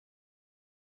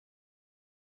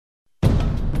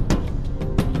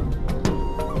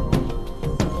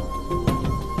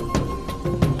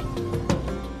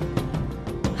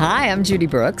Hi, I'm Judy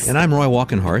Brooks. And I'm Roy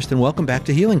Walkenhorst, and welcome back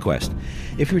to Healing Quest.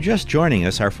 If you're just joining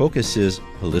us, our focus is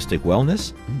holistic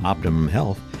wellness, optimum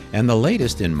health, and the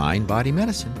latest in mind-body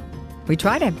medicine. We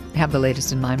try to have the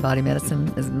latest in mind-body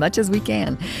medicine as much as we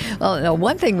can. Well,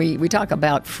 one thing we talk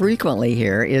about frequently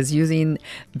here is using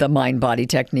the mind-body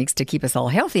techniques to keep us all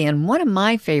healthy. And one of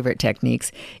my favorite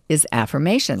techniques is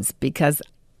affirmations, because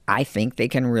I think they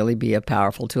can really be a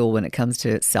powerful tool when it comes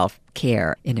to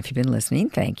self-care. And if you've been listening,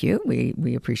 thank you.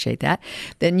 We appreciate that.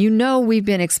 Then you know we've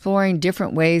been exploring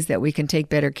different ways that we can take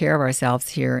better care of ourselves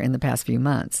here in the past few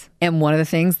months. And one of the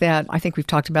things that I think we've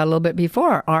talked about a little bit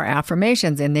before are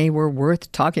affirmations, and they were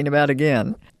worth talking about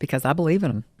again because I believe in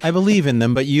them. I believe in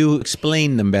them, but you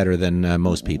explain them better than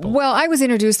most people. Well, I was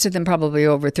introduced to them probably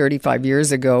over 35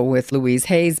 years ago with Louise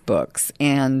Hay's books,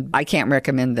 and I can't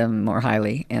recommend them more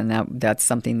highly. And that's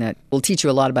something that will teach you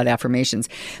a lot about affirmations.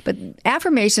 But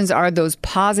affirmations are those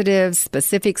positive,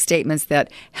 specific statements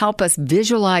that help us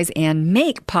visualize and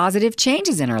make positive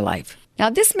changes in our life. Now,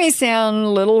 this may sound a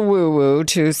little woo-woo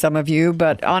to some of you,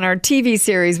 but on our TV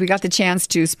series, we got the chance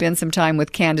to spend some time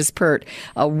with Candace Pert,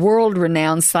 a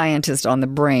world-renowned scientist on the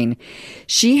brain.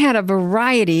 She had a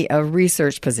variety of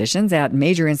research positions at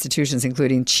major institutions,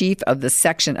 including chief of the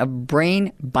section of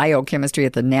brain biochemistry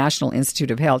at the National Institute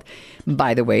of Health.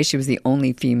 By the way, she was the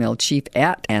only female chief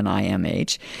at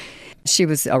NIMH. She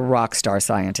was a rock star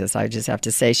scientist, I just have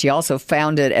to say. She also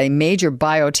founded a major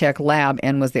biotech lab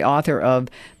and was the author of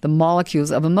The Molecules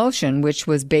of Emotion, which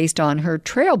was based on her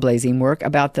trailblazing work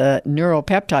about the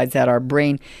neuropeptides that our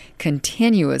brain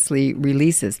continuously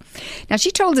releases. Now, she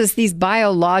told us these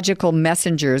biological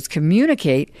messengers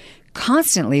communicate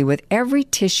constantly with every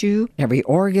tissue, every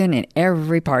organ, and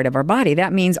every part of our body.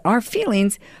 That means our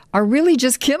feelings are really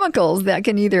just chemicals that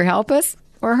can either help us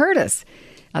or hurt us.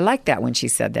 I like that when she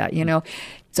said that, you know.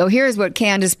 So here's what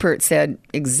Candace Pert said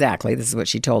exactly. This is what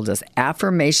she told us.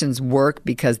 Affirmations work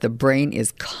because the brain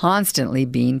is constantly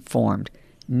being formed.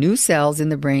 New cells in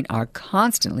the brain are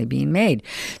constantly being made.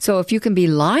 So if you can be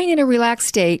lying in a relaxed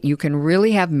state, you can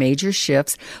really have major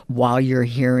shifts while you're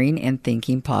hearing and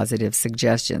thinking positive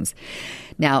suggestions.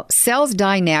 Now, cells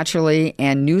die naturally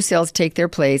and new cells take their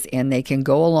place, and they can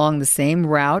go along the same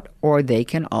route, or they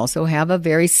can also have a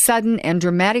very sudden and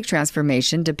dramatic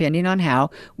transformation depending on how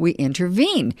we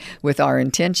intervene with our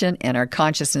intention and our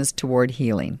consciousness toward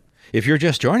healing. If you're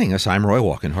just joining us, I'm Roy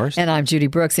Walkenhorst. And I'm Judy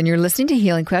Brooks, and you're listening to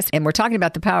Healing Quest, and we're talking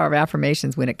about the power of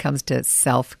affirmations when it comes to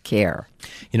self-care.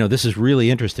 You know, this is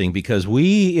really interesting because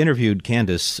we interviewed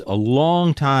Candace a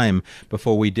long time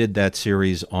before we did that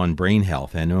series on brain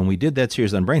health. And when we did that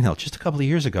series on brain health just a couple of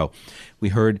years ago, we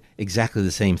heard exactly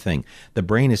the same thing. The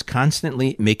brain is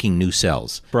constantly making new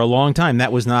cells. For a long time,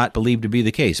 that was not believed to be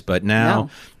the case. But now,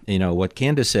 you know, what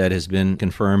Candace said has been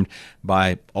confirmed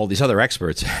by all these other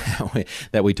experts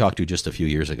that we talked to just a few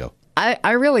years ago.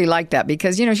 I really like that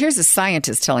because, you know, here's a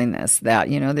scientist telling us that,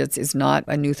 you know, this is not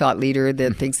a new thought leader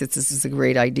that thinks that this is a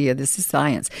great idea. This is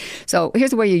science. So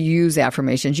here's the way you use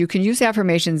affirmations. You can use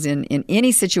affirmations in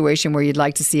any situation where you'd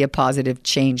like to see a positive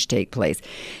change take place.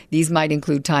 These might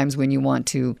include times when you want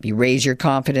to raise your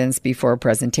confidence before a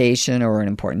presentation or an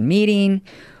important meeting.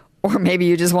 Or maybe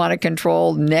you just want to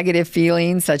control negative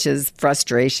feelings such as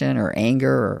frustration or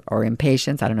anger or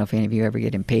impatience. I don't know if any of you ever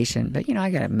get impatient, but, you know,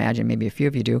 I got to imagine maybe a few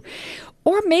of you do.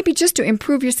 Or maybe just to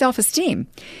improve your self-esteem.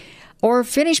 Or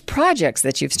finish projects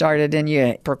that you've started and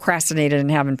you procrastinated and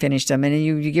haven't finished them, and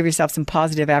you give yourself some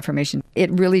positive affirmation.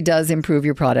 It really does improve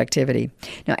your productivity.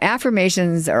 Now,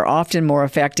 affirmations are often more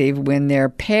effective when they're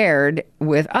paired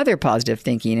with other positive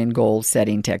thinking and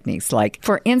goal-setting techniques. Like,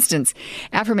 for instance,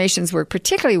 affirmations work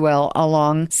particularly well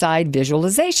alongside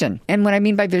visualization. And what I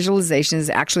mean by visualization is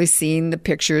actually seeing the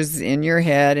pictures in your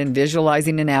head and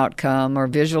visualizing an outcome or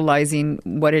visualizing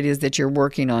what it is that you're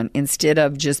working on. Instead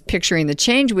of just picturing the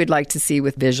change we'd like to see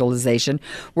with visualization,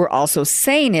 we're also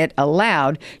saying it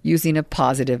aloud using a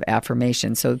positive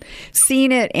affirmation. So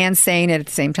seeing it and saying it at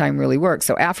the same time really works.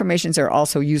 So affirmations are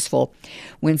also useful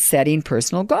when setting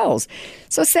personal goals.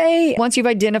 So say once you've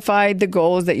identified the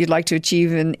goals that you'd like to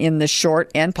achieve in the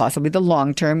short and possibly the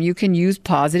long term, you can use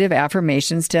positive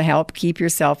affirmations to help keep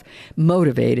yourself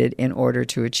motivated in order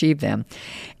to achieve them.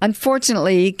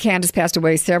 Unfortunately, Candace passed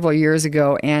away several years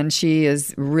ago, and she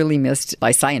is really missed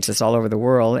by scientists all over the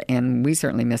world, and we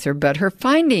certainly miss her. But her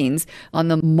findings on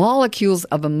the molecules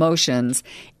of emotions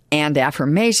and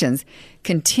affirmations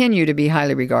continue to be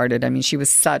highly regarded. I mean, she was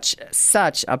such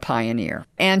a pioneer.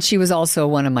 And she was also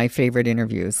one of my favorite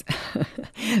interviews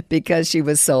because she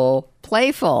was so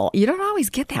playful. You don't always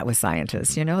get that with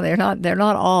scientists, you know. They're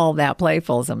not all that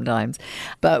playful sometimes.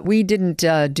 But we didn't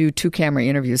do 2-camera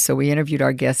interviews, so we interviewed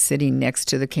our guests sitting next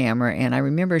to the camera. And I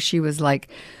remember she was like,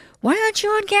 "Why aren't you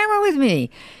on camera with me?"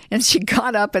 And she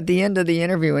got up at the end of the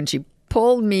interview and she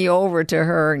pulled me over to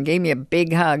her and gave me a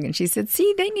big hug. And she said,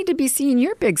 "See, they need to be seeing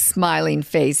your big smiling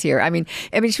face here." I mean,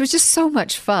 she was just so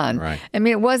much fun. Right. I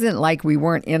mean, it wasn't like we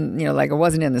weren't in, like it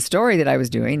wasn't in the story that I was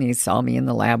doing. He saw me in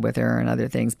the lab with her and other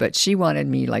things, but she wanted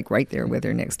me like right there with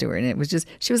her next to her. And it was just,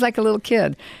 she was like a little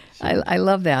kid. I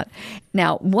love that.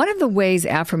 Now, one of the ways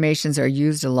affirmations are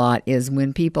used a lot is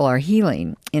when people are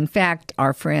healing. In fact,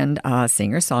 our friend,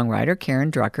 singer-songwriter Karen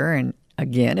Drucker, and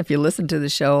again, if you listen to the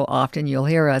show often, you'll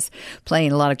hear us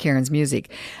playing a lot of Karen's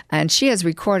music. And she has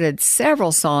recorded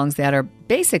several songs that are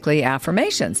basically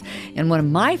affirmations. And one of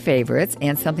my favorites,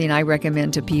 and something I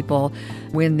recommend to people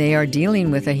when they are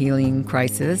dealing with a healing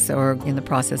crisis or in the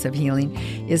process of healing,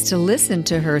 is to listen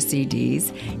to her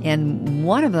CDs. And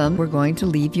one of them we're going to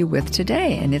leave you with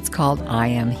today, and it's called "I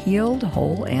Am Healed,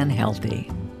 Whole, and Healthy."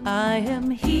 I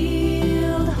am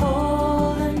healed,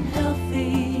 whole, and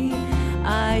healthy.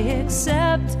 I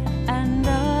accept and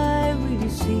I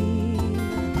receive.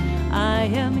 I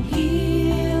am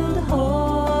healed,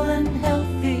 whole, and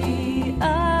healthy.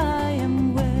 I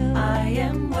am well. I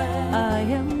am well. I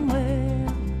am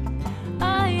well.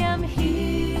 I am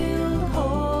healed,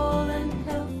 whole, and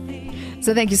healthy.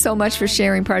 So thank you so much for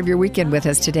sharing part of your weekend with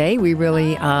us today. We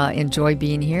really enjoy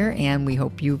being here, and we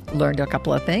hope you learned a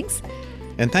couple of things.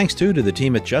 And thanks, too, to the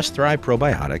team at Just Thrive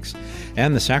Probiotics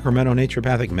and the Sacramento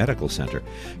Naturopathic Medical Center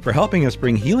for helping us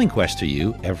bring Healing Quest to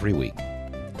you every week.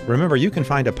 Remember, you can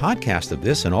find a podcast of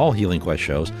this and all Healing Quest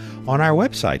shows on our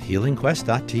website,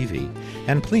 healingquest.tv.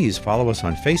 And please follow us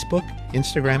on Facebook,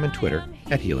 Instagram, and Twitter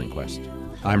at Healing Quest.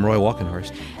 I'm Roy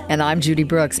Walkenhorst. And I'm Judy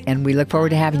Brooks, and we look forward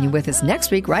to having you with us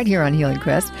next week right here on Healing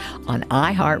Quest on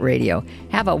iHeartRadio.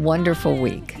 Have a wonderful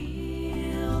week.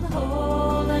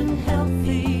 Whole and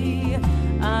healthy.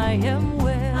 I am